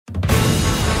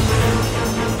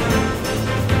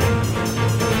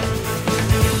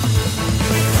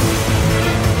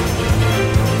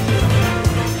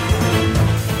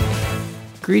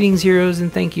Greetings, heroes,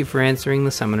 and thank you for answering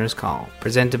the Summoner's Call.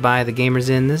 Presented by The Gamers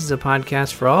Inn, this is a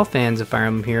podcast for all fans of Fire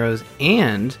Emblem Heroes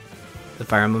and the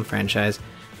Fire Emblem franchise.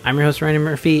 I'm your host, Ryan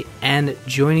Murphy, and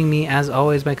joining me, as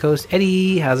always, my co-host,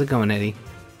 Eddie. How's it going, Eddie?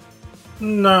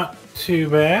 Not too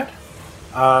bad.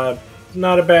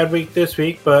 Not a bad week this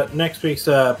week, but next week's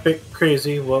a bit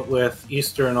crazy, what with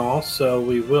Easter and all, so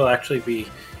we will actually be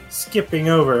skipping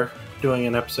over doing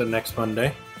an episode next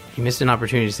Monday. You missed an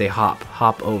opportunity to say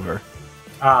hop over.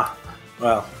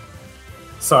 Well,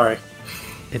 sorry.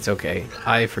 It's okay.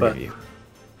 I forgive you.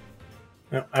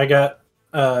 I got,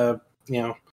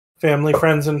 family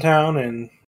friends in town,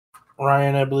 and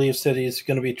Ryan, I believe, said he's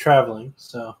going to be traveling,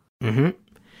 so. Mm-hmm.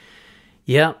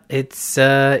 Yeah,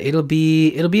 it'll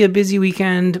be a busy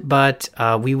weekend, but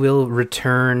we will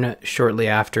return shortly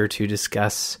after to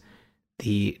discuss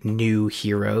the new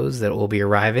heroes that will be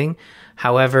arriving.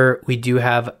 However, we do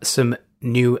have some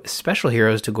new special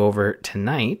heroes to go over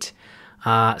tonight.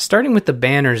 Starting with the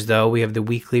banners, though, we have the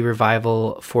weekly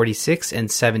revival 46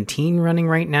 and 17 running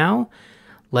right now.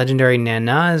 Legendary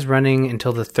Nana is running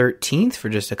until the 13th for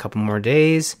just a couple more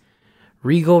days.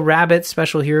 Regal Rabbit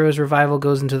Special Heroes Revival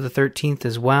goes into the 13th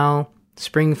as well.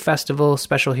 Spring Festival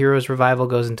Special Heroes Revival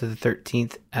goes into the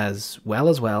 13th as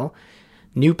well.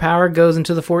 New Power goes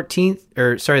into the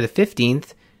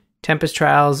 15th. Tempest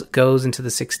Trials goes into the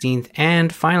 16th.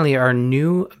 And finally, our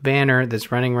new banner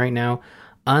that's running right now,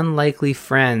 Unlikely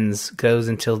Friends, goes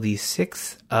until the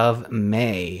 6th of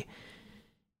May.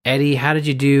 Eddie, how did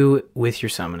you do with your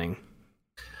summoning?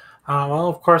 Well,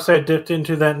 of course, I dipped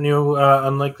into that new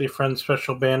Unlikely Friends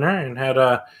special banner and had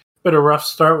a bit of a rough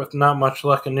start with not much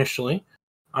luck initially.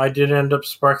 I did end up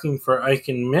sparking for Ike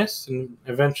and Miss and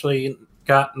eventually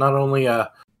got not only a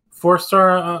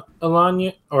 4-star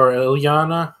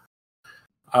Ilyana,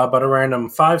 but a random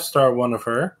 5-star one of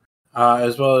her,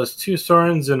 as well as 2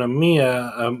 Sorens and a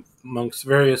Mia amongst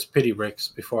various pity breaks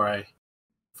before I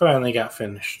finally got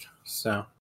finished. So,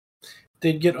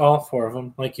 did get all 4 of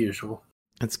them, like usual.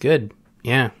 That's good.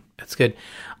 Yeah, that's good.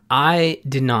 I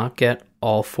did not get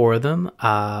all 4 of them,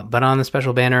 but on the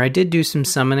special banner, I did do some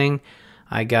summoning.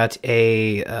 I got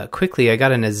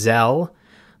an Azel,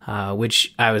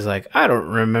 which I was like, I don't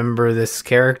remember this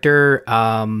character,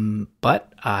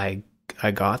 but I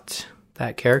got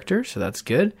that character, so that's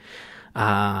good.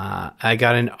 I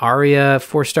got an Arya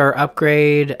 4-star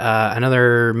upgrade,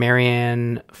 another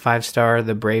Marianne 5-star,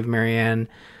 the Brave Marianne,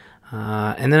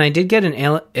 and then I did get an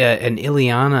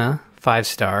Ilyana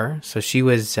 5-star. So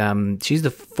she's the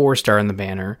 4-star in the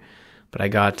banner, but I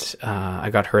got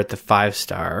her at the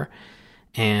 5-star.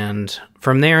 And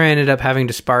from there, I ended up having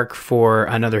to spark for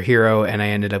another hero, and I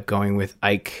ended up going with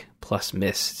Ike plus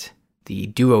Mist, the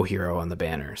duo hero on the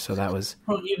banner. So that was.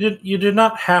 Well, you did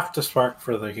not have to spark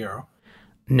for the hero.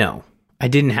 No, I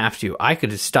didn't have to. I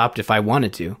could have stopped if I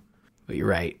wanted to, but you're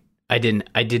right. I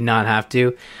did not have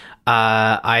to.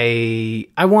 I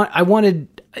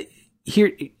wanted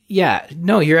here. Yeah,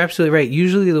 no, you're absolutely right.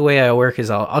 Usually the way I work is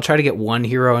I'll try to get 1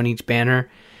 hero on each banner,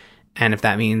 and if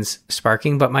that means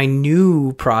sparking. But my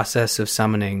new process of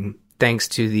summoning, thanks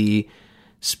to the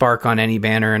spark on any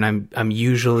banner, and I'm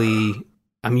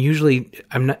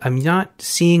not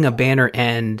seeing a banner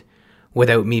end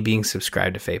without me being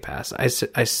subscribed to Fay Pass. I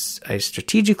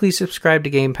strategically subscribe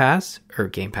to Fay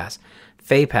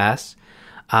Pass.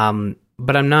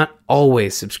 But I'm not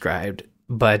always subscribed.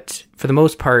 But for the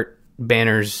most part,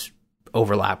 banners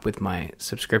overlap with my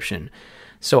subscription.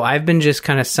 So I've been just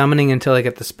kind of summoning until I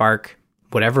get the spark.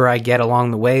 Whatever I get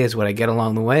along the way is what I get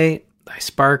along the way. I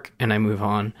spark and I move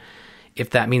on.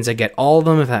 If that means I get all of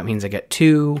them, if that means I get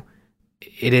 2,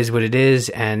 it is what it is.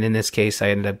 And in this case, I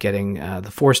ended up getting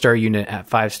the 4-star unit at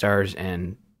 5 stars.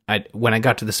 And when I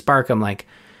got to the spark, I'm like,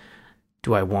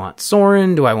 do I want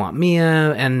Soren? Do I want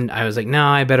Mia? And I was like, no,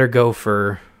 I better go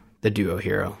for the duo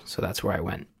hero. So that's where I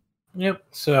went. Yep.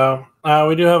 So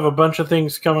we do have a bunch of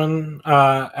things coming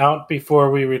out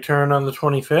before we return on the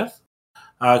 25th,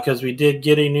 because we did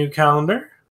get a new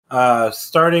calendar.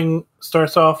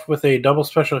 Starts off with a double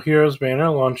special heroes banner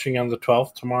launching on the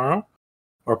 12th tomorrow,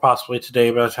 or possibly today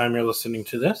by the time you're listening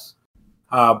to this.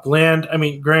 Grand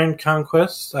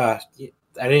Conquest. I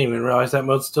didn't even realize that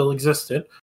mode still existed.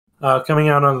 Coming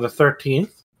out on the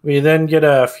 13th. We then get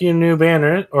a few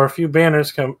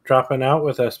banners dropping out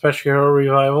with a special hero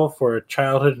revival for a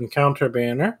childhood encounter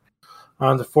banner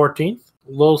on the 14th,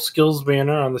 low skills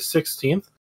banner on the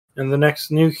 16th, and the next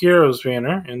new heroes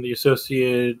banner and the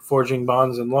associated forging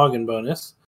bonds and login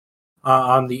bonus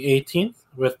on the 18th,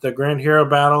 with the grand hero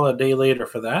battle a day later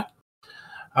for that.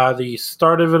 The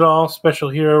Start of It All Special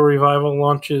Hero Revival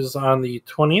launches on the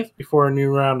 20th before a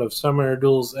new round of Summoner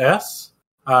Duels S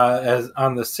as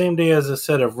on the same day as a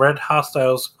set of Red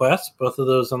Hostiles quests, both of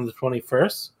those on the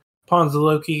 21st. Pawns of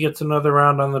Loki gets another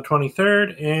round on the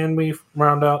 23rd, and we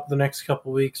round out the next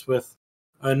couple weeks with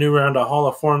a new round of Hall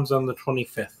of Forms on the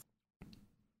 25th.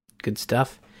 Good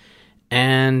stuff.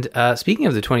 And speaking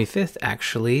of the 25th,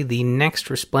 actually, the next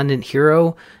Resplendent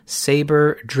Hero,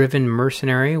 Saber-driven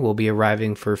Mercenary, will be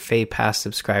arriving for Fay Pass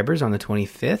subscribers on the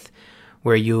 25th,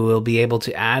 where you will be able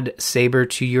to add Saber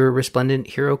to your Resplendent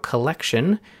Hero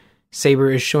collection.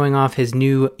 Saber is showing off his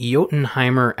new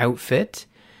Jotunheimer outfit,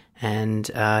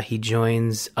 and he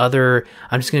joins other...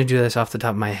 I'm just going to do this off the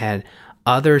top of my head.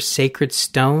 Other Sacred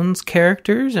Stones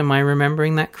characters? Am I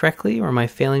remembering that correctly, or am I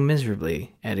failing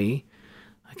miserably, Eddie?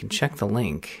 I can check the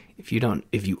link if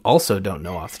you also don't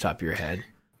know off the top of your head.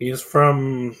 He is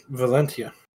from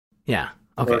Valentia. Yeah.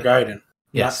 Okay. Or Gaiden.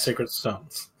 Yes. Not Sacred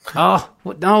Stones. Oh,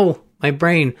 no. My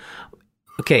brain.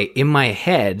 Okay. In my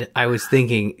head, I was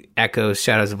thinking Echoes,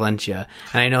 Shadows of Valentia.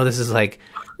 And I know this is like,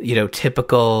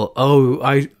 typical,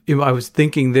 I was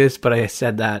thinking this, but I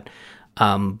said that.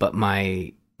 But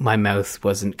my mouth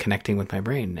wasn't connecting with my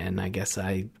brain. And I guess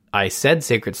I said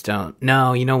Sacred Stone.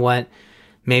 No, you know what?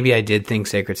 Maybe I did think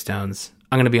Sacred Stones.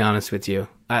 I'm going to be honest with you.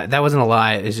 That wasn't a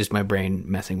lie. It's just my brain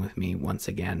messing with me once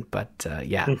again. But,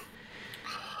 yeah.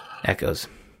 Echoes.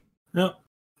 Yep.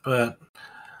 But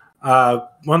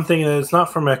one thing that is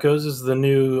not from Echoes is the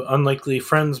new Unlikely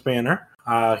Friends banner,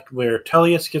 where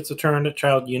Tellius gets a turn at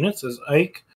child units as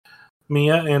Ike,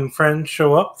 Mia, and friends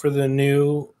show up for the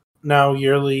new, now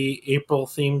yearly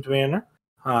April-themed banner.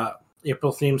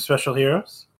 April-themed Special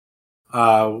Heroes.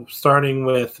 Starting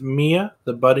with Mia,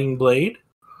 the Budding Blade,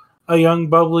 a young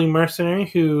bubbly mercenary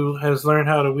who has learned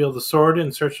how to wield the sword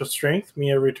in search of strength.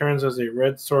 Mia returns as a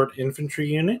red sword infantry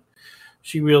unit.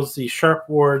 She wields the Sharp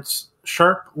War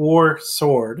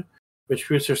Sword, which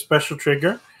boosts her special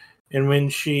trigger, and when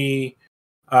she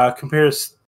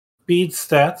compares speed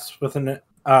stats with an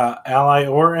ally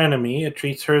or enemy, it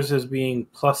treats hers as being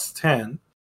plus 10.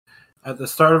 At the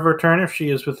start of her turn, if she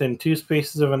is within 2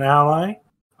 spaces of an ally,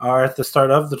 or at the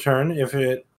start of the turn,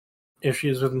 if she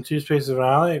is within 2 spaces of an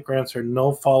ally, it grants her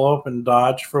no follow-up and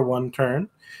dodge for 1 turn.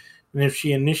 And if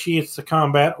she initiates the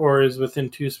combat or is within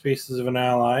 2 spaces of an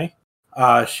ally,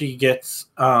 she gets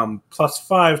plus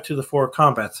 5 to the 4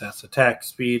 combat stats: attack,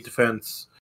 speed, defense,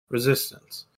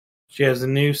 resistance. She has a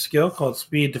new skill called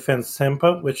Speed Defense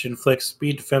Tempo, which inflicts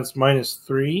speed defense minus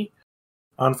 3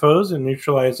 on foes and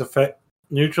neutralizes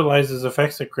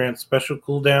effects that grant special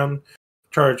cooldown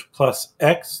charge plus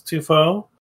X to foe,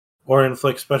 or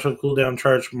inflict special cooldown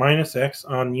charge minus X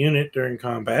on unit during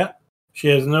combat. She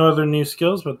has no other new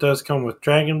skills, but does come with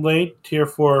Dragon Blade, Tier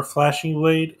 4 Flashing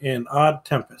Blade, and Odd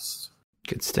Tempest.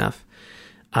 Good stuff.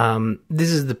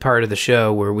 This is the part of the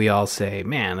show where we all say,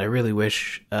 man, I really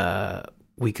wish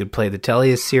we could play the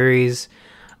Tellius series.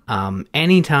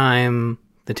 Anytime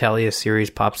the Tellius series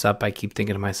pops up, I keep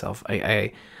thinking to myself,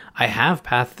 I have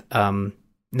Path...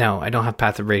 No, I don't have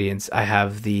Path of Radiance. I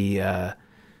have the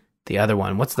other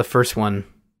one. What's the first one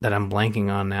that I'm blanking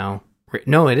on now?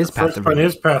 No, it is Path of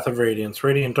Radiance. The first one is Path of Radiance.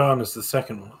 Radiant Dawn is the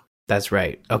second one. That's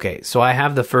right. Okay, so I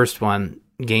have the first one,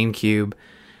 GameCube.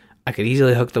 I could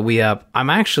easily hook the Wii up.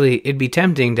 It'd be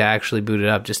tempting to actually boot it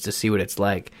up just to see what it's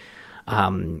like,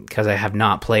 because I have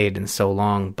not played in so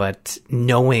long, but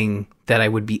knowing that I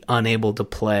would be unable to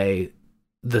play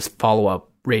this follow-up,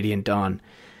 Radiant Dawn,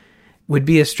 would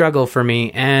be a struggle for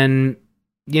me. And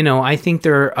I think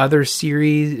there are other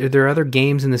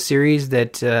games in the series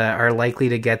that are likely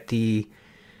to get the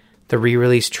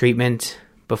re-release treatment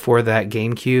before that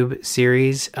GameCube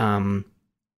series,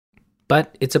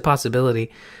 but it's a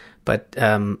possibility. But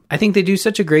I think they do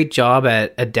such a great job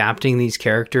at adapting these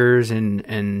characters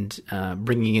and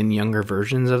bringing in younger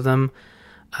versions of them.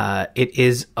 It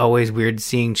is always weird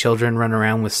seeing children run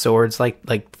around with swords,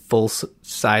 like full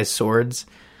size swords.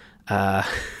 I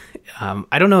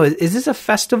don't know. Is this a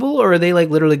festival, or are they like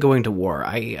literally going to war?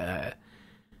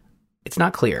 It's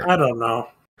not clear. I don't know.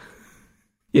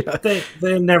 Yeah,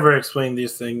 they never explain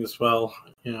these things well.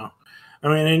 I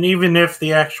mean, and even if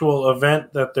the actual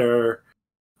event that they're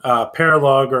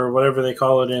paralog or whatever they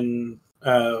call it in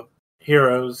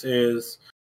Heroes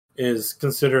is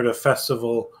considered a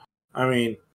festival, I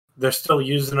mean, they're still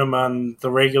using them on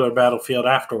the regular battlefield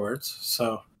afterwards.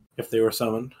 So if they were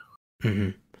summoned.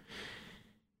 Mm-hmm.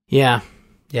 Yeah.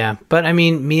 But I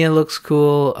mean, Mia looks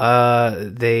cool.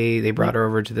 They brought her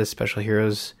over to the Special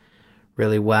Heroes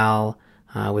really well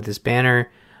with this banner.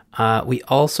 We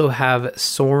also have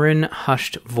Soren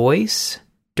Hushed Voice.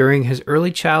 During his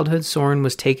early childhood, Soren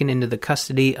was taken into the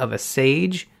custody of a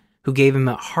sage who gave him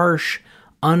a harsh,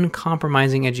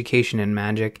 uncompromising education in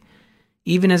magic.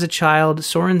 Even as a child,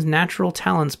 Soren's natural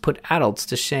talents put adults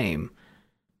to shame.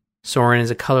 Soren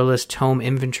is a colorless tome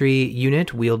infantry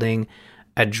unit wielding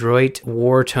Adroit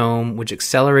War Tome, which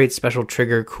accelerates special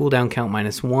trigger cooldown count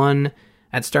 -1.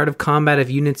 At start of combat, if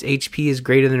unit's HP is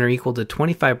greater than or equal to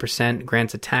 25%,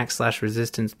 grants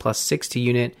attack/resistance +6 to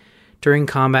unit during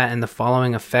combat, and the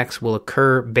following effects will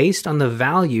occur based on the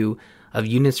value of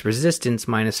unit's resistance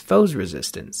minus foe's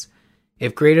resistance.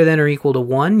 If greater than or equal to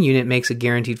 1, unit makes a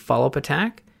guaranteed follow-up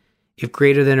attack. If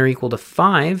greater than or equal to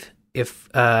 5, if...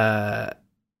 oh,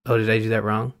 did I do that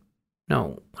wrong?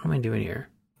 No, what am I doing here?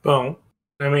 Well,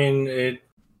 I mean,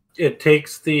 it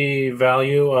takes the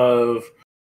value of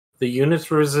the unit's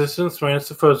resistance minus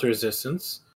the foe's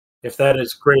resistance. If that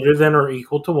is greater than or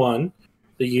equal to 1,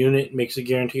 the unit makes a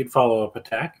guaranteed follow-up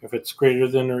attack. If it's greater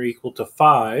than or equal to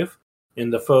 5,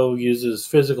 and the foe uses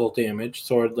physical damage,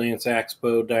 sword, lance, axe,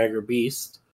 bow, dagger,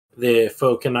 beast, the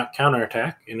foe cannot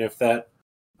counterattack. And if that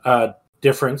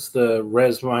difference, the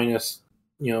res minus,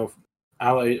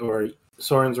 ally or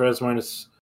Soren's res minus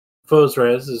foe's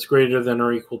res is greater than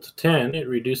or equal to 10, it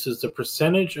reduces the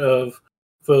percentage of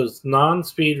foe's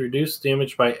non-speed reduced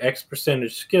damage by X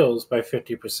percentage skills by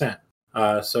 50%.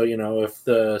 So, if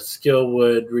the skill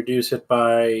would reduce it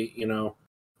by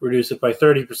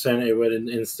 30%, it would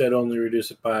instead only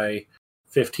reduce it by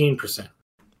 15%.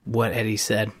 What Eddie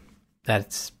said.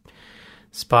 That's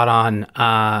spot on.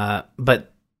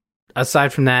 But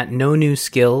aside from that, no new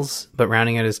skills, but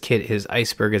rounding out his kit, his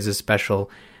Iceberg is a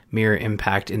special mirror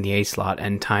impact in the A slot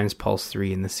and times pulse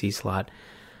 3 in the C slot.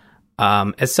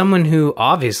 As someone who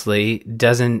obviously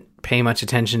doesn't pay much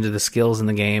attention to the skills in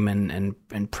the game and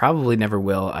probably never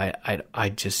will, I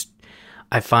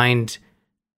find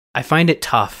it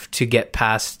tough to get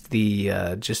past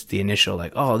the just the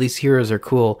initial these heroes are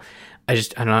cool. I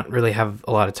don't really have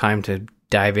a lot of time to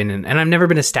dive in, and I've never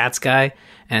been a stats guy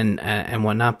and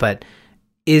whatnot. But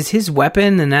is his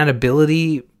weapon and that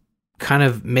ability kind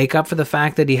of make up for the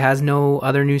fact that he has no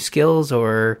other new skills,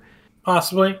 or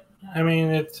possibly? I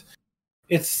mean,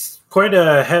 it's quite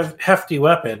a hefty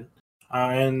weapon,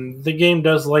 and the game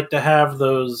does like to have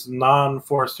those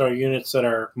non-4-star units that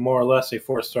are more or less a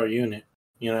 4-star unit.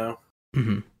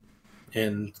 Mm-hmm.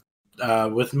 And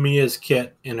with Mia's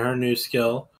kit and her new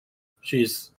skill,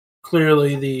 she's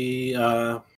clearly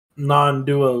the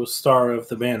non-duo star of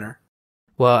the banner.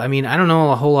 Well, I mean, I don't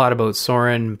know a whole lot about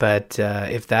Soren, but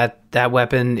if that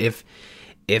weapon, if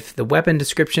the weapon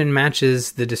description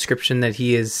matches the description that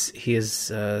he is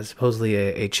supposedly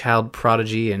a child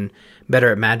prodigy and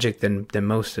better at magic than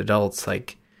most adults,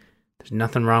 there's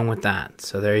nothing wrong with that.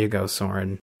 So there you go,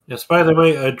 Soren. Yes, by the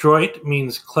way, adroit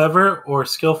means clever or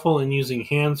skillful in using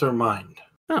hands or mind.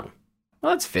 Oh,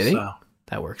 well, that's fitting. So,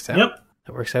 that works out. Yep.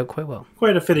 That works out quite well.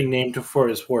 Quite a fitting name for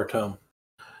his war tome.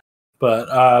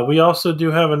 But we also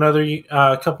do have another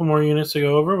couple more units to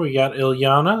go over. We got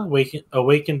Ilyana,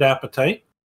 Awakened Appetite.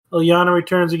 Ilyana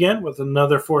returns again with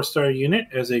another 4-star unit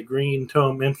as a green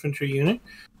tome infantry unit,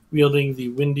 wielding the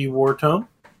Windy War Tome.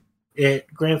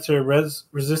 It grants her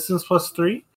resistance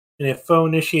 +3. And if foe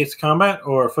initiates combat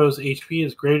or foe's HP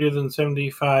is greater than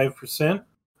 75%,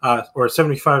 or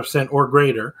 75% or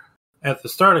greater, at the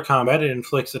start of combat, it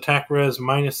inflicts attack res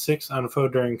 -6 on foe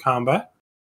during combat.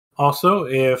 Also,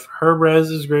 if her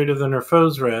res is greater than her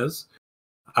foe's res,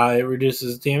 it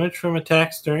reduces damage from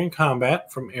attacks during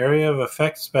combat from area of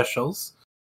effect specials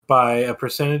by a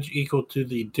percentage equal to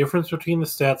the difference between the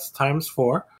stats times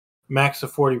 4, max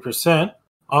of 40%.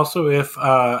 Also, if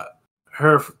her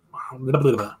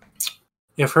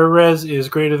res is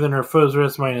greater than her foe's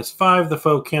res -5, the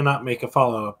foe cannot make a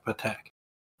follow-up attack.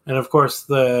 And of course,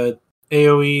 the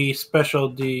AoE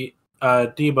special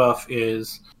debuff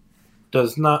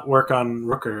does not work on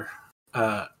Rooker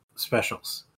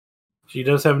specials. She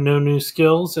does have no new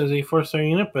skills as a 4-star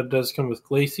unit, but does come with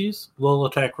Glacies, Lull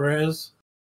Attack Res,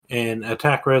 and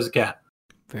Attack Res Gap.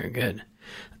 Very good.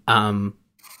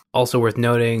 Also worth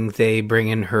noting, they bring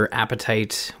in her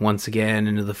Appetite once again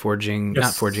into the forging, yes.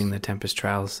 Not forging, the Tempest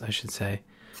Trials, I should say.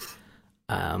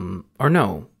 Or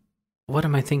no, what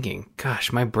am I thinking?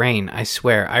 Gosh, my brain, I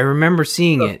swear. I remember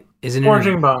seeing it. Isn't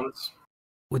Forging Bonds.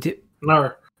 Would it?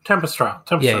 No, Tempest Trial,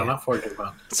 not Forging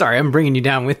Bonds. Sorry, I'm bringing you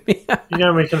down with me. You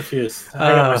got me confused.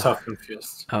 I got myself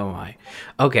confused. Oh my.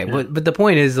 Okay, yeah. But the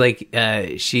point is,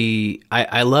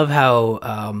 I love how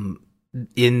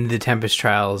in the Tempest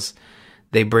Trials,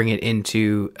 they bring it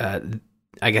into,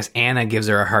 I guess Anna gives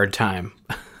her a hard time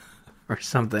or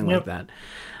something like that.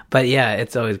 But yeah,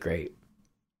 it's always great.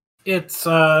 It's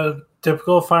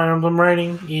typical Fire Emblem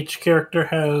writing. Each character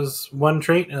has one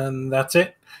trait, and that's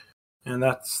it. And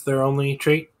that's their only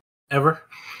trait ever.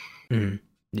 Mm,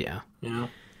 yeah. Yeah.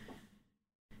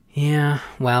 Yeah,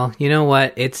 well, you know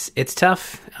what? It's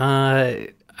tough.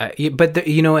 And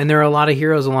there are a lot of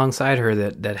heroes alongside her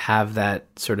that have that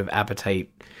sort of appetite.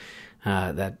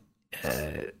 That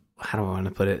how do I want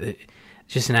to put it?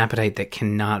 Just an appetite that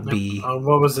cannot be.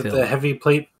 What was it? filled. The Heavy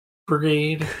Plate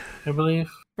Brigade, I believe.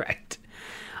 Right.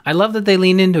 I love that they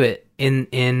lean into it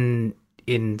in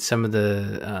some of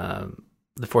the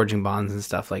forging bonds and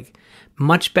stuff. Like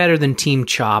much better than Team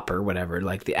Chop or whatever,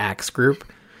 like the Axe group.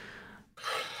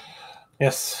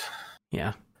 Yes.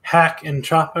 Yeah. Hack and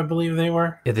Chop, I believe they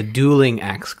were. Yeah, the dueling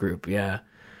Axe group. Yeah.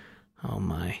 Oh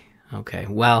my. Okay.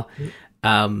 Well,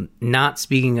 not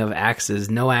speaking of axes,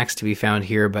 no axe to be found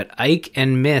here, but Ike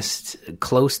and Mist,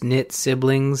 close-knit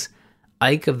siblings.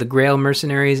 Ike of the Grail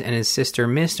Mercenaries and his sister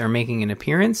Mist are making an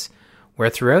appearance, where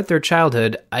throughout their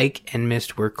childhood, Ike and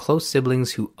Mist were close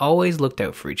siblings who always looked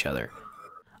out for each other.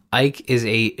 Ike is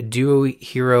a duo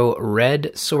hero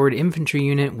red sword infantry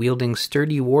unit wielding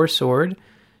sturdy war sword,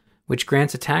 which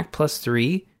grants attack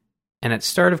 +3, and at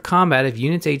start of combat, if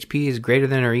unit's HP is greater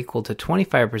than or equal to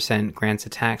 25%, grants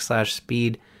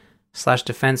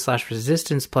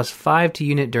attack/speed/defense/resistance +5 to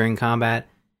unit during combat,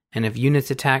 and if unit's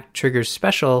attack triggers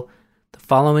special, the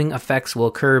following effects will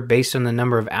occur based on the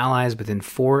number of allies within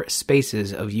 4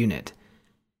 spaces of unit.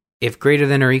 If greater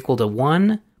than or equal to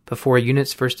 1, before a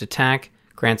unit's first attack,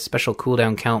 grants special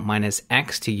cooldown count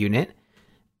 -X to unit.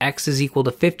 X is equal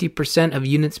to 50% of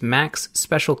unit's max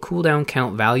special cooldown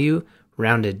count value,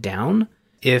 rounded down.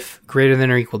 If greater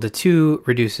than or equal to 2,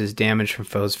 reduces damage from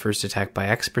foes' first attack by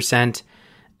X%.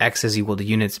 X is equal to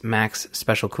unit's max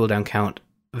special cooldown count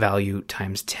value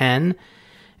times 10.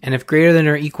 And if greater than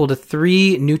or equal to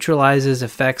 3, neutralizes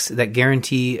effects that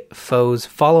guarantee foes'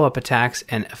 follow-up attacks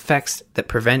and effects that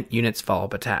prevent units'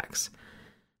 follow-up attacks.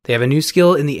 They have a new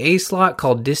skill in the A slot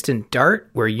called Distant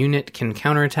Dart, where unit can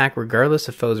counterattack regardless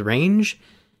of foe's range.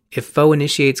 If foe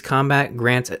initiates combat,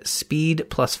 grants speed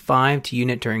 +5 to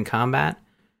unit during combat.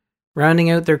 Rounding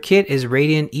out their kit is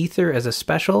Radiant Ether as a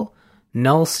special,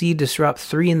 Null Seed Disrupt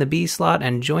 3 in the B slot,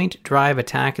 and Joint Drive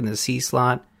Attack in the C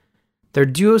slot. Their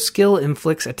duo skill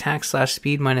inflicts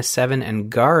attack/speed -7 and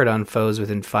guard on foes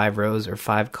within 5 rows or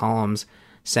 5 columns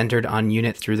centered on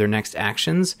unit through their next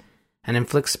actions, and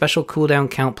inflicts special cooldown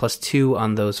count +2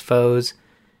 on those foes,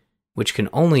 which can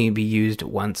only be used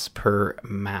once per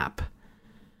map.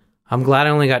 I'm glad I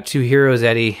only got 2 heroes,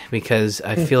 Eddie, because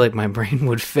I feel like my brain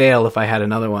would fail if I had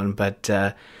another one. But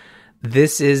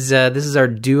this is our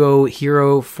duo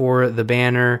hero for the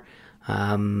banner.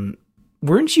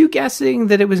 Weren't you guessing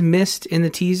that it was Mist in the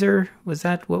teaser? Was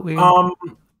that what we?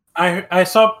 I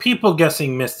saw people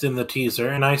guessing Mist in the teaser,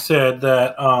 and I said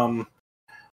that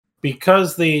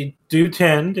because they do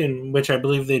tend, in which I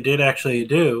believe they did actually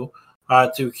do,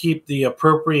 to keep the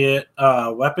appropriate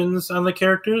weapons on the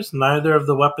characters. Neither of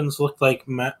the weapons looked like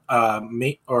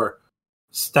mate or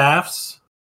staffs,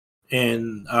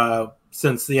 and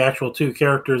since the actual 2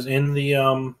 characters in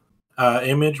the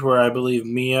image were, I believe,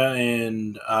 Mia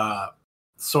and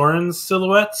Soren's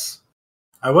silhouettes,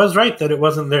 I was right that it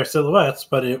wasn't their silhouettes,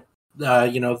 but it,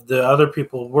 the other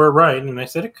people were right, and I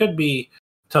said it could be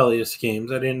Tellius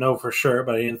Games. I didn't know for sure,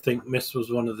 but I didn't think Mist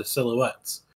was one of the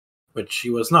silhouettes, which she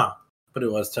was not. But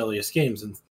it was Tellius Games,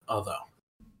 and although,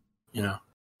 Yeah.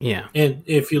 And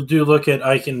if you do look at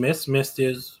Ike and Mist, Mist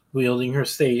is wielding her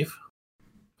stave,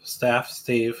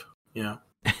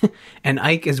 And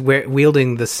Ike is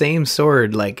wielding the same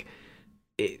sword. Like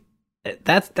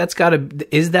that's gotta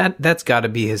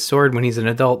be his sword when he's an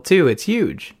adult too. It's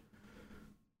huge.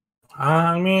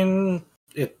 I mean,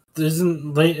 it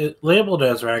isn't labeled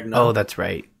as Ragnar. Oh, that's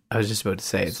right. I was just about to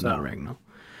say it's not Ragnar.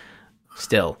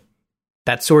 Still.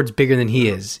 That sword's bigger than he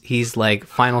is. He's like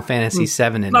Final Fantasy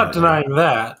VII. Not denying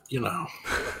that,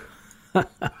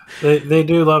 they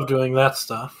do love doing that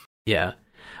stuff. Yeah,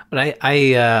 but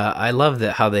I love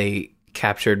that how they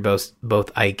captured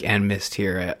both Ike and Mist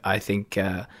here. I think,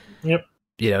 yep.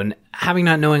 Having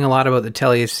not knowing a lot about the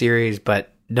Tellius series,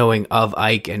 but knowing of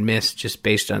Ike and Mist just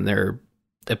based on their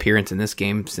appearance in this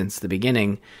game since the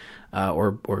beginning,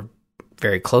 or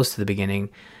very close to the beginning.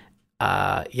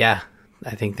 Yeah.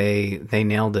 I think they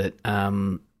nailed it.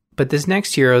 But this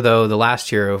next hero, though, the last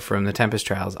hero from the Tempest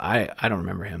Trials, I don't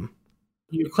remember him.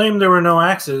 You claimed there were no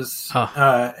axes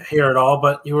here at all,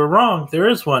 but you were wrong. There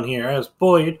is one here as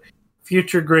Boyd,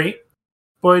 Future Great.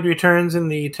 Boyd returns in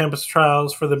the Tempest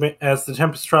Trials as the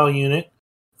Tempest Trial unit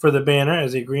for the banner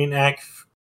as a Green Axe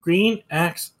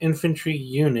infantry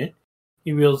unit.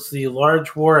 He wields the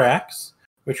large war axe,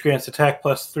 which grants attack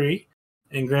 +3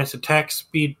 and grants attack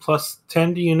speed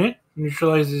 +10 to unit.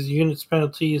 Neutralizes units'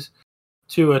 penalties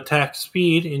to attack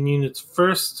speed in units'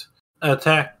 first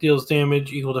attack deals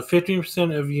damage equal to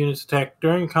 15% of units attacked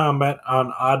during combat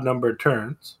on odd-numbered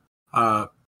turns.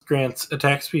 Grants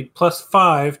attack speed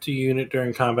 +5 to unit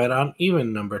during combat on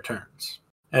even-numbered turns.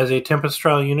 As a Tempest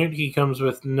Trial unit, he comes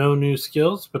with no new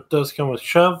skills, but does come with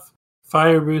Shove,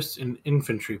 Fire Boost, and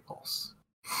Infantry Pulse.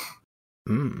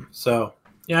 So,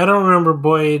 yeah, I don't remember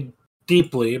Boyd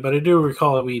deeply, but I do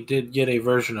recall that we did get a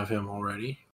version of him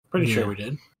already. Pretty sure we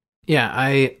did. Yeah,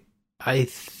 I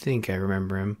think I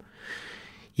remember him.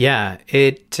 Yeah,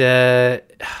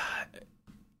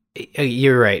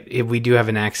 you're right. We do have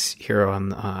an axe hero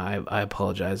on. I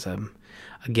apologize.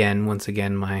 Once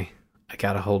again, I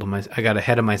got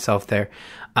ahead of myself there.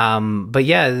 But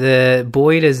yeah, the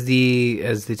Boyd as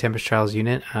the Tempest Trials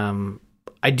unit.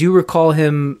 I do recall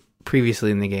him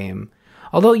previously in the game.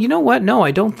 Although, you know what? No,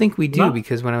 I don't think we do,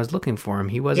 because when I was looking for him,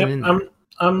 he wasn't in there.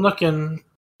 I'm looking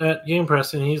at Game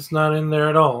Press, and he's not in there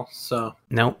at all. So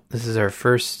no, this is our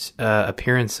first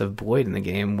appearance of Boyd in the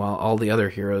game, while all the other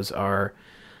heroes are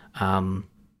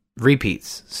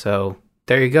repeats. So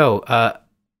there you go.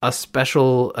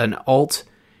 An alt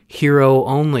hero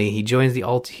only. He joins the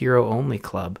alt hero only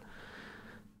club.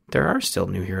 There are still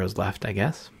new heroes left, I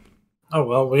guess. Oh,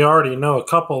 well, we already know a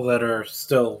couple that are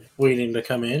still waiting to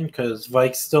come in, because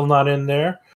Vike's still not in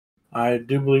there. I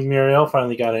do believe Muriel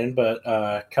finally got in, but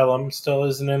Kellum still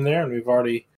isn't in there, and we've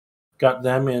already got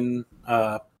them in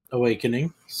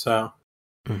Awakening. So,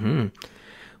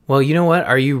 Well, you know what?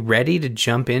 Are you ready to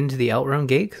jump into the Outrealm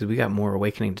Gate? Because we got more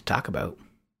Awakening to talk about.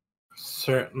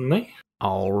 Certainly.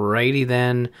 Alrighty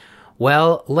then.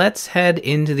 Well, let's head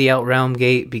into the Outrealm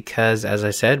Gate because, as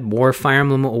I said, more Fire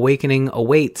Emblem Awakening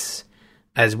awaits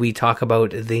as we talk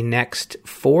about the next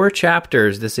 4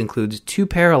 chapters. This includes 2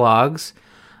 paralogs.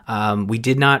 We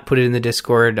did not put it in the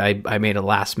Discord. I made a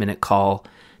last-minute call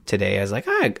today. I was like,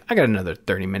 I got another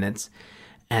 30 minutes.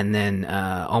 And then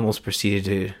almost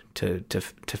proceeded to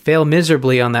fail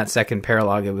miserably on that second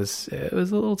paralog. It was a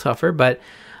little tougher, but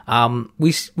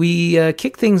we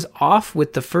kick things off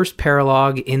with the first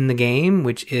paralog in the game,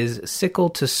 which is Sickle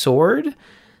to Sword.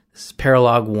 This is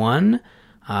paralog 1,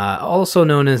 also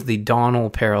known as the Donnell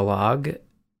paralog.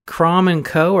 Crom and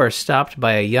Co. are stopped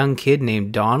by a young kid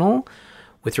named Donnell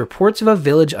with reports of a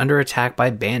village under attack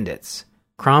by bandits.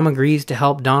 Crom agrees to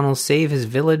help Donnell save his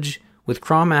village, with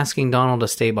Crom asking Donnell to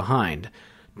stay behind.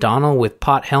 Donnell, with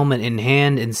pot helmet in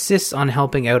hand, insists on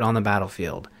helping out on the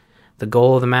battlefield. The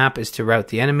goal of the map is to rout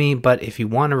the enemy, but if you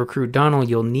want to recruit Donnell,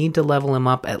 you'll need to level him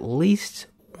up at least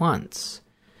once.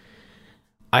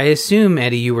 I assume,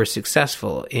 Eddie, you were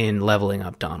successful in leveling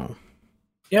up Donnell.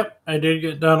 Yep, I did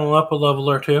get Donnell up a level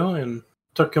or 2, and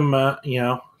took him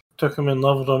and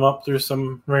leveled him up through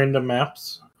some random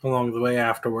maps along the way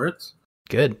afterwards.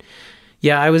 Good.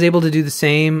 Yeah, I was able to do the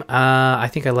same. I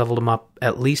think I leveled him up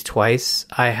at least twice.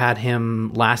 I had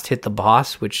him last hit the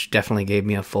boss, which definitely gave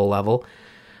me a full level.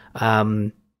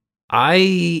 So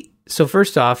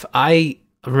first off, I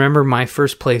remember my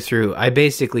first playthrough, I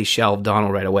basically shelved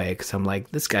Donnell right away because I'm like,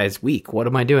 this guy's weak. What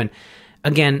am I doing?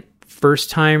 Again,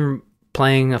 first time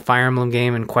playing a Fire Emblem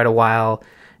game in quite a while.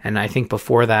 And I think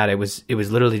before that, it was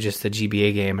literally just the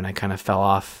GBA game, and I kind of fell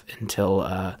off until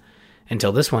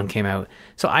this one came out.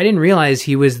 So I didn't realize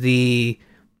he was the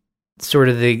sort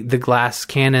of the glass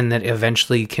cannon that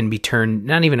eventually can be turned,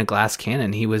 not even a glass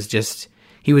cannon. He was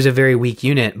a very weak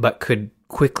unit, but could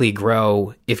quickly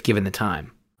grow if given the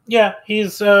time. Yeah,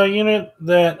 he's a unit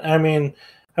that,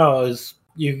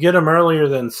 you get him earlier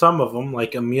than some of them,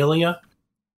 like Amelia.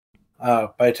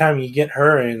 By the time you get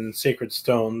her in Sacred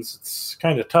Stones, it's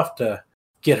kind of tough to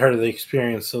get her the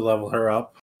experience to level her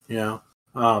up,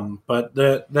 But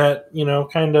that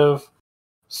kind of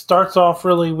starts off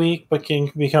really weak, but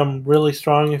can become really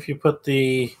strong if you put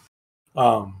the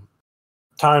time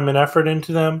and effort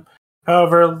into them.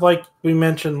 However, like we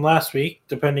mentioned last week,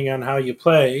 depending on how you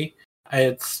play,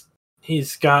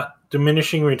 he's got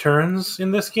diminishing returns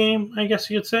in this game, I guess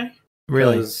you could say.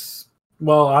 Really?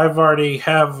 Well, I've already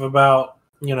have about,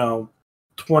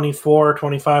 24,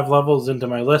 25 levels into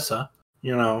my Lissa,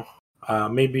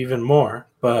 maybe even more.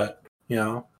 But,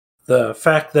 the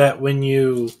fact that when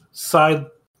you side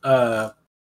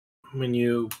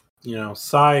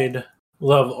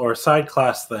level or side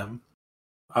class them,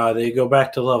 they go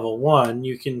back to level 1,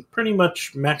 you can pretty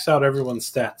much max out everyone's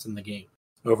stats in the game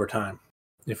over time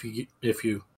if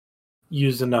you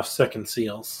use enough second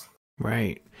seals.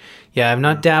 Right. Yeah, I've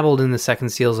not dabbled in the second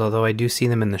seals, although I do see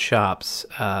them in the shops.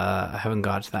 I haven't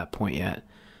got to that point yet.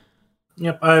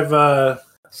 Yep, I've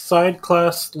side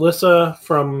classed Lissa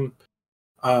from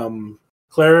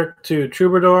Cleric to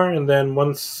Troubadour, and then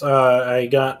once I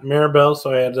got Maribel,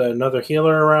 so I had another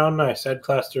healer around, I side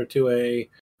classed her to a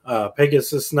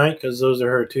Pegasus Knight, because those are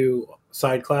her two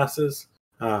side classes.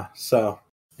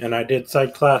 And I did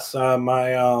side class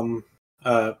my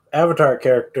avatar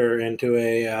character into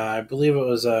I believe it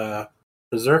was a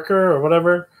berserker or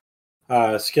whatever,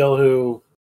 skill who,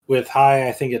 with high,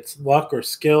 I think it's luck or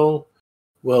skill,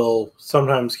 will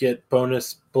sometimes get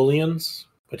bonus bullions,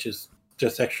 which is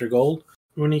just extra gold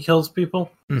when he kills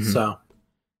people. Mm-hmm. So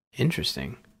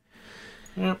interesting.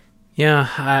 Yeah. Yeah,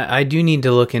 I do need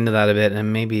to look into that a bit,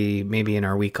 and maybe in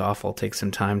our week off I'll take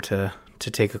some time to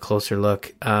take a closer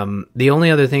look. The only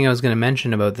other thing I was going to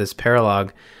mention about this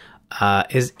paralogue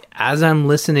is, as I'm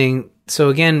listening, so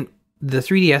again, the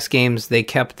 3DS games, they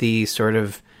kept the sort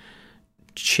of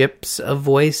chips of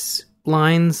voice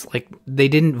lines. Like, they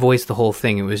didn't voice the whole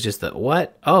thing. It was just the,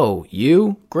 what? Oh,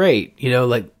 you? Great.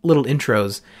 Like little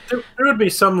intros. There would be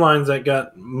some lines that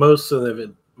got most of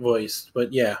it voiced,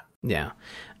 but yeah. Yeah.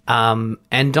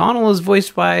 And Donald is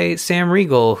voiced by Sam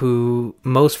Riegel, who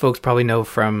most folks probably know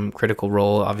from Critical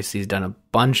Role. Obviously, he's done a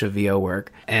bunch of VO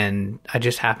work, and I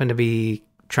just happened to be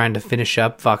trying to finish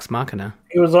up Vox Machina.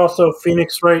 He was also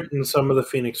Phoenix Wright in some of the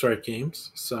Phoenix Wright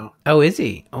games. So. Oh, is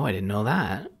he? Oh, I didn't know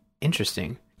that.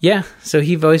 Interesting. Yeah, so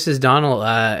he voices Donald.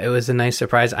 It was a nice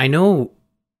surprise. I know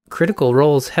Critical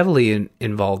Role's heavily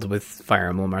involved with Fire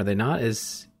Emblem, are they not?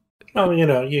 Well,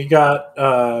 you got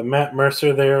Matt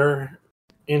Mercer there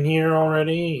in here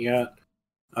already. You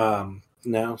got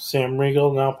now Sam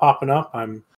Riegel now popping up.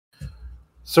 I'm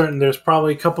certain there's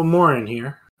probably a couple more in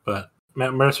here, but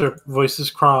Matt Mercer voices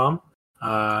Crom.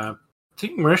 I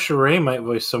think Marisha Ray might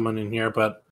voice someone in here,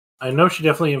 but I know she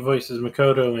definitely voices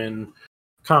Makoto in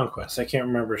Conquest. I can't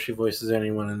remember if she voices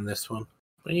anyone in this one,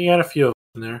 but you got a few of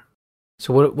them there.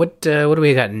 So what do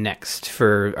we got next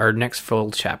for our next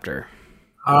full chapter?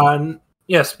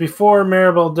 Yes, before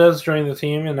Maribel does join the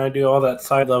team and I do all that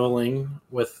side leveling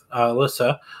with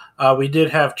Alyssa, we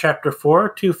did have Chapter 4,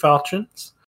 Two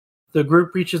Falchions. The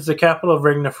group reaches the capital of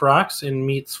Regna and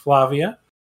meets Flavia,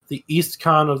 the East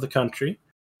Con of the country.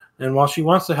 And while she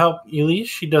wants to help Elise,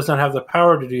 she does not have the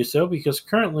power to do so because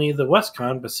currently the West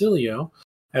Con, Basilio,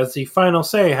 has the final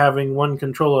say, having won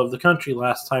control of the country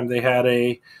last time they had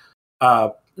a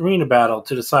arena battle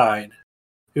to decide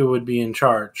who would be in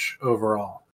charge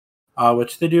overall,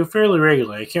 which they do fairly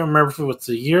regularly. I can't remember if it's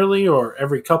a yearly or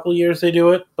every couple years they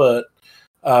do it, but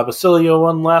Basilio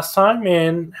won last time,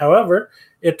 and however,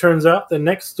 it turns out the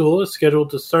next duel is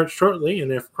scheduled to start shortly,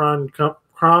 and if Crom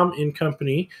and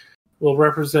company will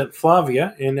represent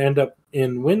Flavia and end up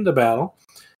and win the battle,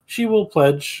 she will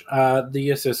pledge the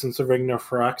assistance of Regna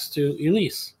to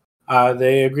Elise.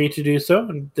 They agree to do so,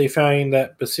 and they find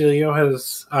that Basilio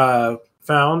has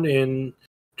found and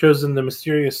chosen the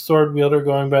mysterious sword wielder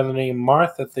going by the name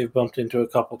Marth that they've bumped into a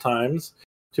couple times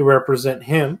to represent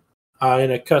him.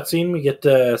 In a cutscene, we get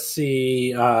to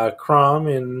see Crom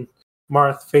and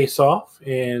Marth face off,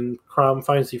 and Crom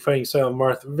finds the fighting style of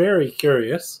Marth very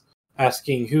curious,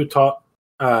 asking who taught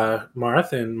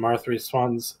Marth, and Marth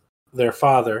responds their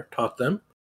father taught them.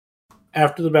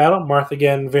 After the battle, Marth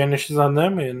again vanishes on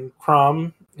them, and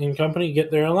Crom and company get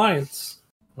their alliance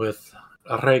with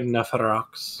Regna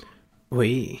Ferox.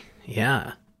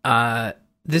 Yeah.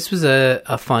 This was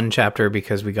a fun chapter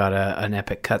because we got an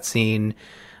epic cutscene,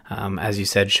 as you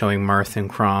said, showing Marth and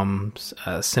Crom's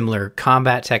similar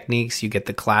combat techniques. You get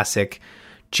the classic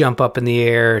jump up in the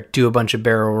air, do a bunch of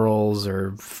barrel rolls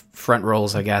or front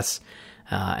rolls, I guess,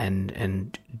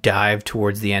 and dive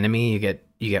towards the enemy. You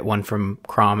get one from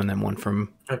Crom and then one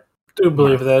from... I do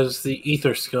believe Marth. That is the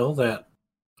Ether skill that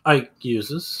Ike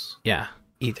uses. Yeah,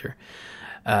 Ether.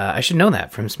 I should know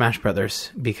that from Smash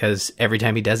Brothers because every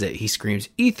time he does it, he screams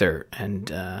Ether, and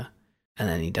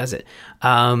then he does it.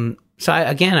 So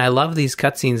I love these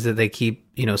cutscenes that they keep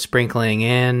sprinkling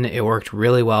in. It worked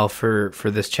really well for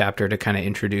this chapter to kind of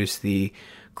introduce the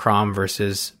Crom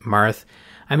versus Marth.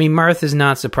 I mean, Marth is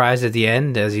not surprised at the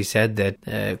end, as he said,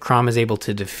 that Crom is able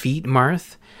to defeat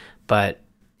Marth, but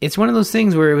it's one of those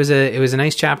things where it was a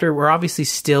nice chapter. We're obviously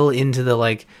still into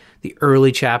the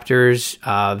early chapters,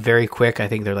 very quick. I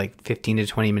think they're like 15 to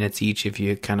 20 minutes each if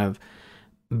you kind of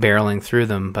barreling through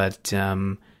them. But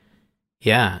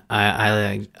yeah,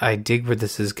 I dig where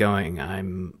this is going.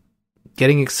 I'm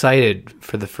getting excited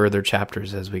for the further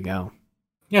chapters as we go.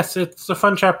 Yes, it's a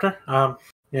fun chapter.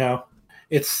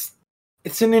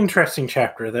 It's an interesting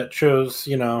chapter that shows,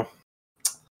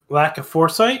 lack of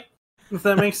foresight, if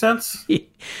that makes sense.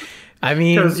 I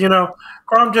mean, because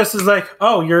Crom just is like,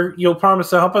 "Oh, you'll promise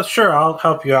to help us? Sure, I'll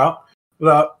help you out,"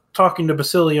 without talking to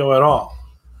Basilio at all,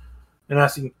 and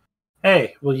asking,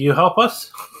 "Hey, will you help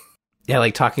us?" Yeah,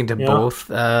 like talking to both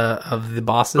of the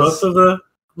bosses, both of the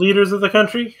leaders of the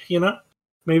country.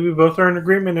 maybe both are in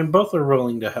agreement and both are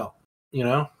willing to help, you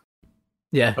know?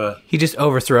 Yeah, But he just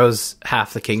overthrows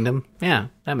half the kingdom. Yeah,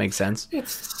 that makes sense.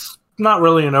 it's not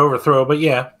really an overthrow, but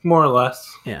yeah, more or less.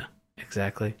 Yeah,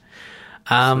 exactly.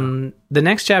 The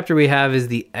next chapter we have is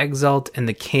the Exalt and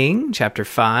the King, chapter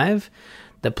 5.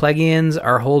 The Plegians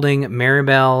are holding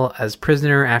Maribel as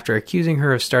prisoner after accusing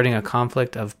her of starting a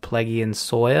conflict of Plegian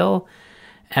soil.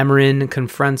 Emerin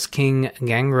confronts King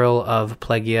Gangrel of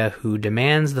Plegia, who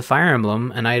demands the Fire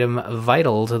Emblem, an item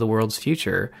vital to the world's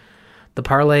future. The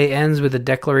parley ends with a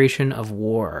declaration of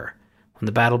war. When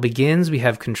the battle begins, we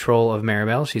have control of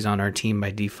Maribel. She's on our team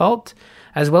by default,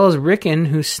 as well as Rickon,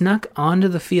 who snuck onto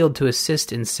the field to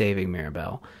assist in saving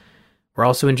Maribel. We're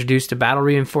also introduced to battle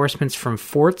reinforcements from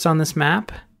forts on this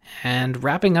map, and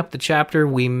wrapping up the chapter,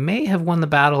 we may have won the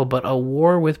battle, but a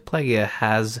war with Plegia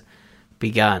has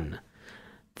begun,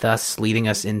 thus leading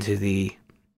us into the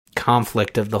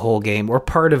conflict of the whole game, or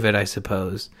part of it, I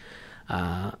suppose.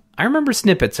 I remember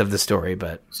snippets of the story,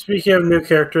 but... Speaking of new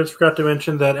characters, forgot to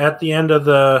mention that at the end of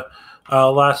the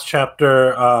last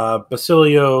chapter,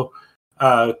 Basilio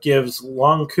gives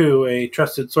Long Ku, a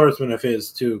trusted swordsman of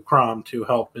his, to Crom to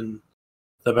help in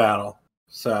the battle.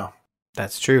 So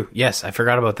that's true. Yes, I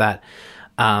forgot about that.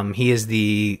 He is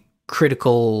the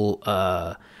critical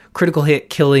hit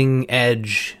killing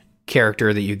edge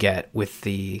character that you get with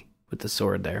the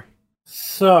sword there.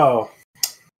 So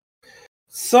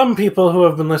some people who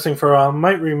have been listening for a while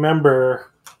might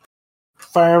remember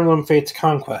Fire Emblem Fates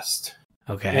Conquest.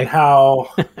 Okay. And how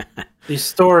the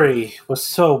story was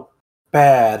so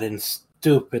bad and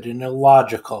stupid and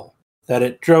illogical that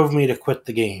it drove me to quit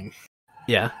the game.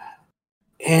 Yeah.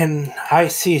 And I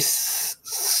see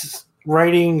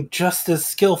writing just as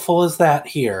skillful as that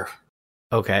here.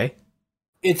 Okay.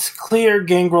 It's clear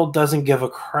Gangrel doesn't give a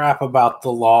crap about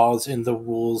the laws and the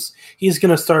rules. He's going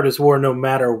to start his war no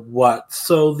matter what.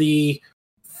 So the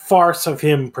farce of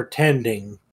him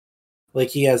pretending like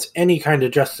he has any kind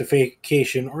of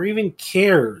justification or even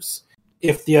cares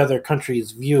if the other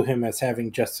countries view him as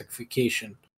having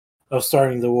justification of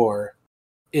starting the war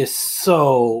is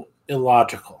so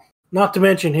illogical. Not to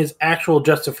mention his actual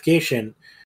justification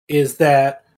is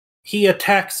that he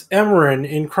attacks Emerin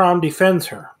and Crom defends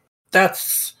her.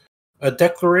 That's a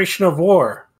declaration of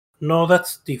war. No,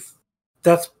 that's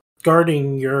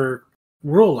guarding your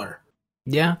ruler.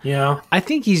 Yeah. Yeah. I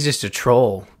think he's just a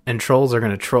troll, and trolls are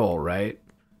going to troll, right?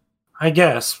 I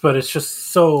guess, but it's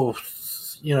just so,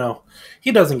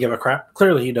 he doesn't give a crap.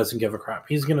 Clearly he doesn't give a crap.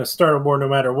 He's going to start a war no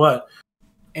matter what.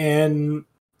 And,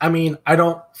 I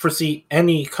don't foresee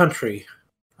any country.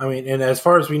 And as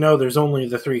far as we know, there's only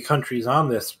the 3 countries on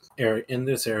this area, in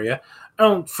this area. I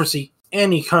don't foresee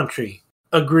any country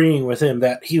agreeing with him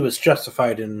that he was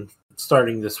justified in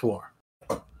starting this war.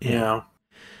 Yeah.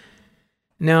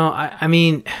 No,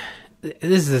 this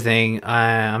is the thing.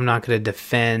 I'm not going to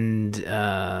defend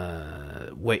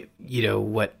what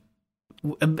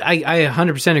I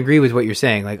 100% agree with what you're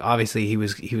saying. Like, obviously he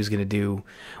was going to do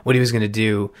what he was going to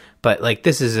do, but like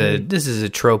this is a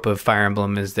trope of Fire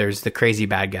Emblem. Is there's the crazy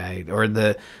bad guy or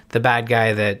the bad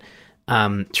guy that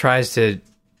tries to.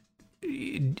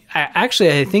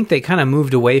 I think they kind of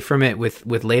moved away from it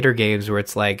with later games where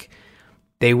it's like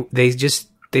they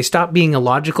stopped being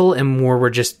illogical and more were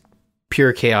just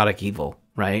pure chaotic evil,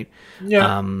 right?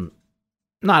 Yeah.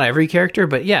 Not every character,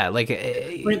 but yeah, like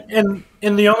and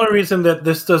the only reason that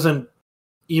this doesn't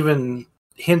even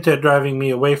hint at driving me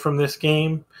away from this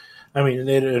game,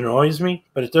 it annoys me,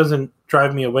 but it doesn't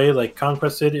drive me away like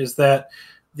Conquest did, is that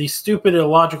the stupid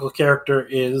illogical character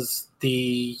is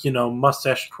the,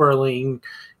 mustache twirling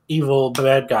evil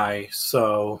bad guy.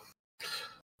 So,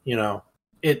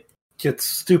 it gets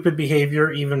stupid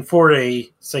behavior even for a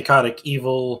psychotic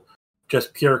evil,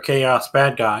 just pure chaos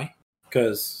bad guy.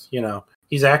 Because,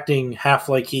 he's acting half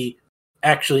like he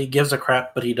actually gives a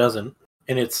crap, but he doesn't.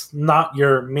 And it's not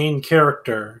your main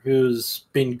character who's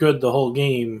been good the whole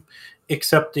game,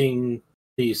 accepting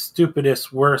the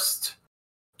stupidest, worst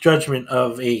judgment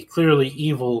of a clearly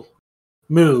evil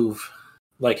move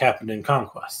like happened in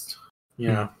Conquest.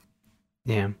 Yeah.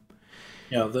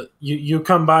 You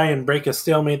come by and break a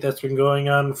stalemate that's been going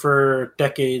on for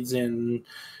decades, and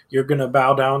you're going to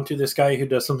bow down to this guy who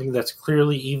does something that's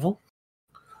clearly evil.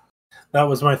 That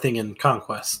was my thing in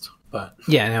Conquest, but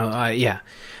I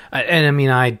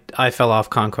fell off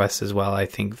Conquest as well. I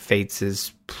think Fates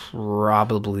is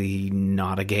probably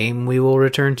not a game we will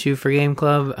return to for Game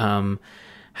Club.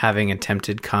 Having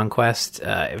attempted Conquest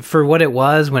for what it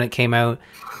was when it came out,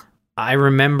 I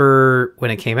remember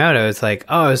when it came out, I was like,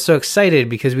 oh, I was so excited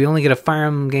because we only get a Fire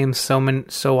Emblem game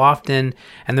so often,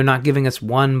 and they're not giving us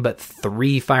 1 but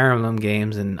 3 Fire Emblem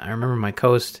games. And I remember my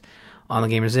host on the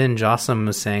Gamers Inn, Jocelyn,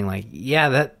 was saying like,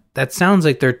 yeah, that sounds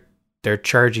like they're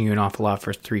charging you an awful lot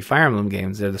for 3 Fire Emblem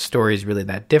games. The story's really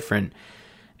that different.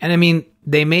 And I mean,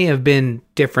 they may have been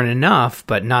different enough,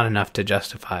 but not enough to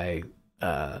justify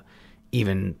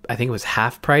even, I think it was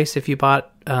half price if you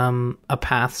bought a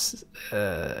pass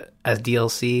as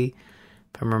DLC,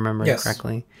 if I'm remembering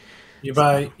correctly. You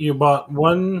bought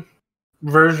one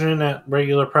version at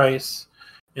regular price,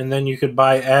 and then you could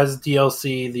buy as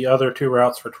DLC the other 2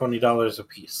 routes for $20 a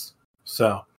piece.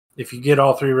 So if you get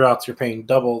all 3 routes, you're paying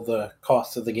double the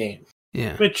cost of the game.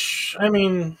 Yeah. Which, I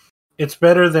mean, it's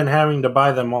better than having to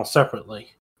buy them all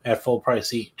separately at full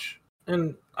price each.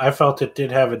 And I felt it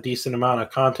did have a decent amount of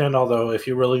content, although if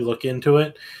you really look into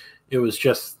it, it was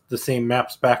just the same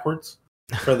maps backwards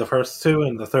for the first 2,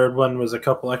 and the third one was a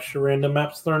couple extra random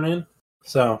maps thrown in.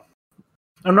 So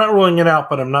I'm not ruling it out,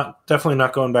 but I'm definitely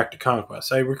not going back to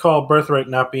Conquest. I recall Birthright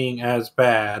not being as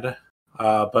bad,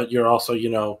 but you're also,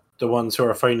 the ones who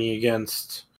are fighting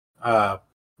against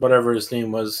whatever his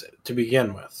name was to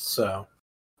begin with. So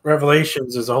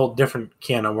Revelations is a whole different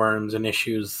can of worms and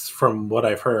issues from what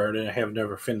I've heard, and I have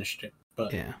never finished it.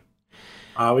 But yeah.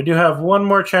 We do have one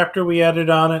more chapter we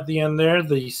added on at the end there,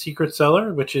 the Secret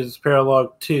Cellar, which is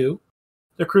Paralogue 2.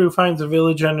 The crew finds a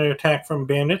village under attack from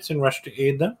bandits and rush to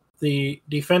aid them.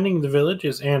 Defending the village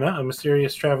is Anna, a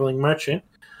mysterious traveling merchant,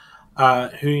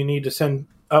 who you need to send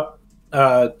up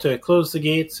to close the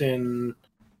gates and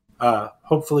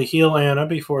hopefully heal Anna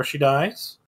before she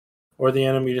dies, or the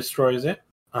enemy destroys it.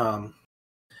 And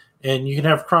you can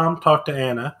have Crom talk to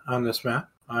Anna on this map.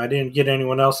 I didn't get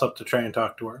anyone else up to try and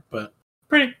talk to her, but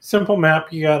pretty simple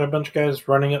map. You got a bunch of guys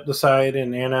running up the side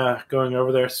and Anna going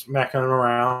over there smacking them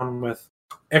around with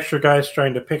extra guys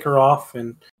trying to pick her off,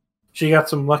 and she got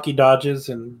some lucky dodges,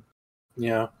 and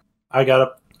I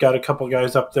got a couple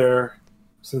guys up there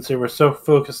since they were so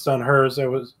focused on hers.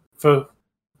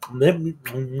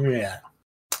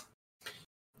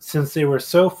 Since they were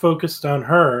so focused on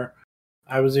her,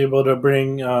 I was able to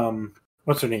bring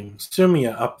what's her name,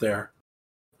 Sumia, up there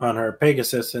on her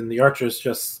Pegasus, and the archers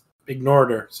just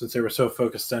ignored her since they were so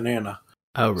focused on Anna.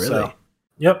 Oh, really? So,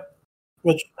 yep.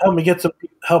 Which helped me get some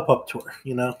help up to her,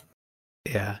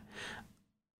 Yeah.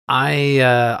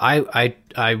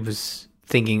 I was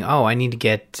thinking, I need to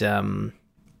get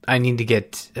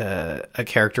a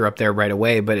character up there right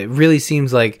away, but it really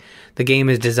seems like the game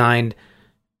is designed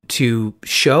to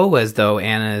show as though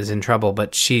Anna is in trouble,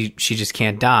 but she just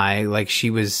can't die. Like,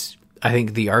 I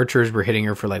think the archers were hitting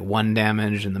her for like 1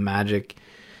 damage, and the magic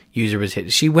user was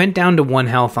hit. She went down to 1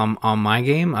 health on my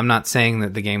game. I'm not saying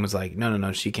that the game was like,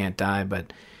 no, she can't die,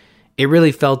 but it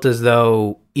really felt as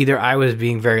though either I was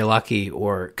being very lucky,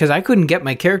 or because I couldn't get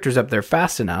my characters up there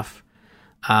fast enough.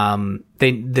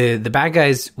 The bad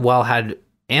guys, while had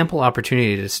ample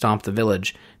opportunity to stomp the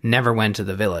village, never went to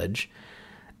the village.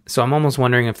 So I'm almost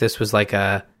wondering if this was like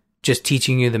just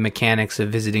teaching you the mechanics of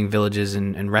visiting villages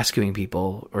and rescuing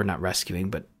people, or not rescuing,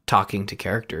 but talking to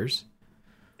characters.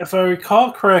 If I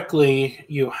recall correctly,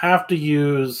 you have to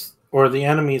use, or the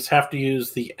enemies have to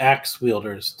use the axe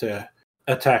wielders to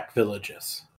attack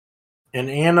villages. And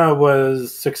Anna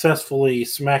was successfully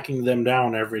smacking them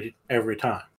down every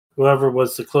time. Whoever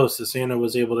was the closest, Anna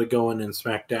was able to go in and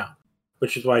smack down.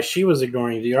 Which is why she was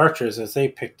ignoring the archers as they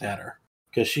picked at her.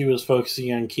 Because she was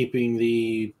focusing on keeping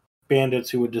the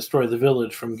bandits who would destroy the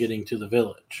village from getting to the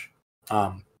village.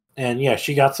 And yeah,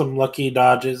 she got some lucky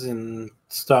dodges and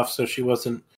stuff, so she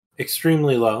wasn't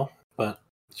extremely low. But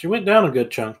she went down a good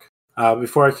chunk.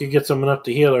 Before I could get someone up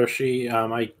to heal her,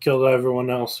 I killed everyone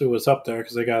else who was up there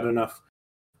because I got enough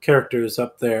characters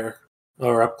up there,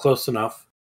 or up close enough,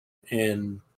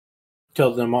 and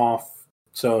killed them off.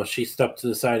 So she stepped to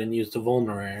the side and used a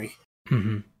vulnerary.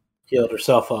 Mm-hmm. Healed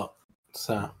herself up.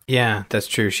 So yeah, that's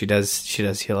true. She does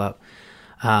heal up.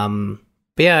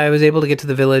 But yeah, I was able to get to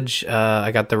the village.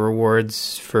 I got the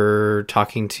rewards for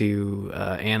talking to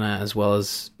Anna as well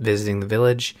as visiting the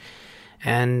village,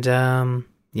 and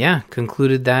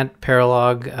concluded that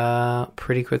paralogue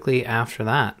pretty quickly after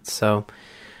that. So,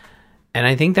 and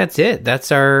I think that's it.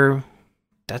 That's our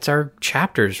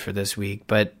chapters for this week.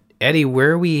 But Eddie,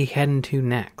 where are we heading to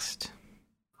next?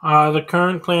 The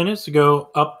current plan is to go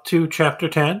up to Chapter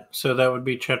 10, so that would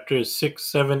be Chapters 6,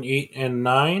 7, 8, and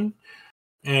 9.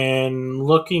 And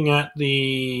looking at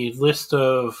the list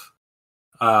of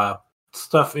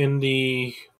stuff on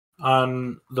the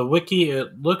wiki,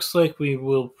 it looks like we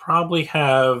will probably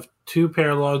have 2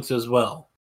 paralogs as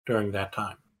well during that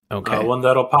time. Okay. One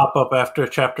that'll pop up after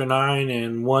Chapter 9,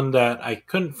 and one that I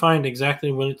couldn't find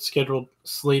exactly when it's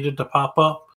slated to pop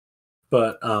up.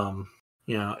 But,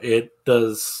 it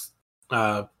does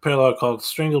parallel called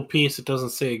Strangled Peace. It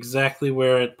doesn't say exactly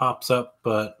where it pops up,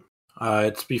 but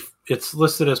it's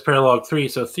listed as Paralog 3,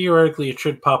 so theoretically it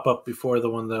should pop up before the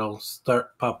one that'll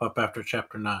pop up after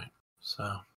Chapter 9. So,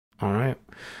 all right.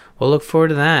 We'll look forward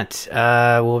to that.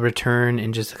 We'll return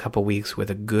in just a couple weeks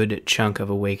with a good chunk of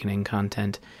Awakening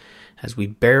content as we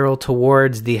barrel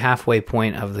towards the halfway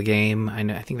point of the game.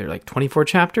 I think they're like 24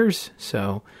 chapters,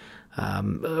 so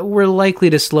we're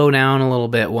likely to slow down a little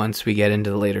bit once we get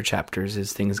into the later chapters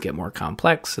as things get more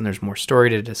complex and there's more story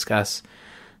to discuss.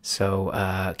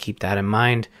 So keep that in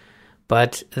mind.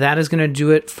 But that is going to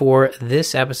do it for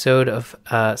this episode of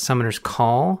Summoner's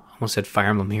Call. I almost said Fire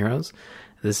Emblem Heroes.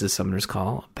 This is Summoner's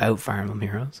Call about Fire Emblem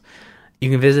Heroes. You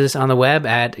can visit us on the web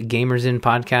at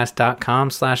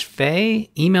gamersinpodcast.com/Faye.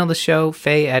 Email the show,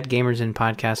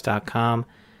 faye@gamersinpodcast.com.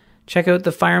 Check out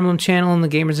the Fire Emblem channel in the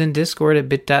Gamers In Discord at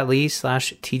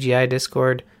bit.ly/TGI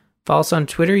Discord. Follow us on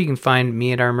Twitter. You can find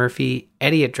me at rmurphy,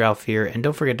 Eddie at Dralfear, and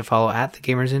don't forget to follow at the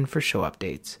Gamers In for show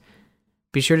updates.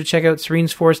 Be sure to check out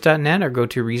serenesforest.net, our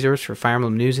go-to resource for Fire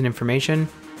Emblem news and information.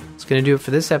 That's going to do it for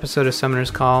this episode of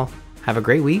Summoner's Call. Have a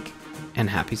great week, and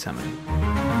happy summoning.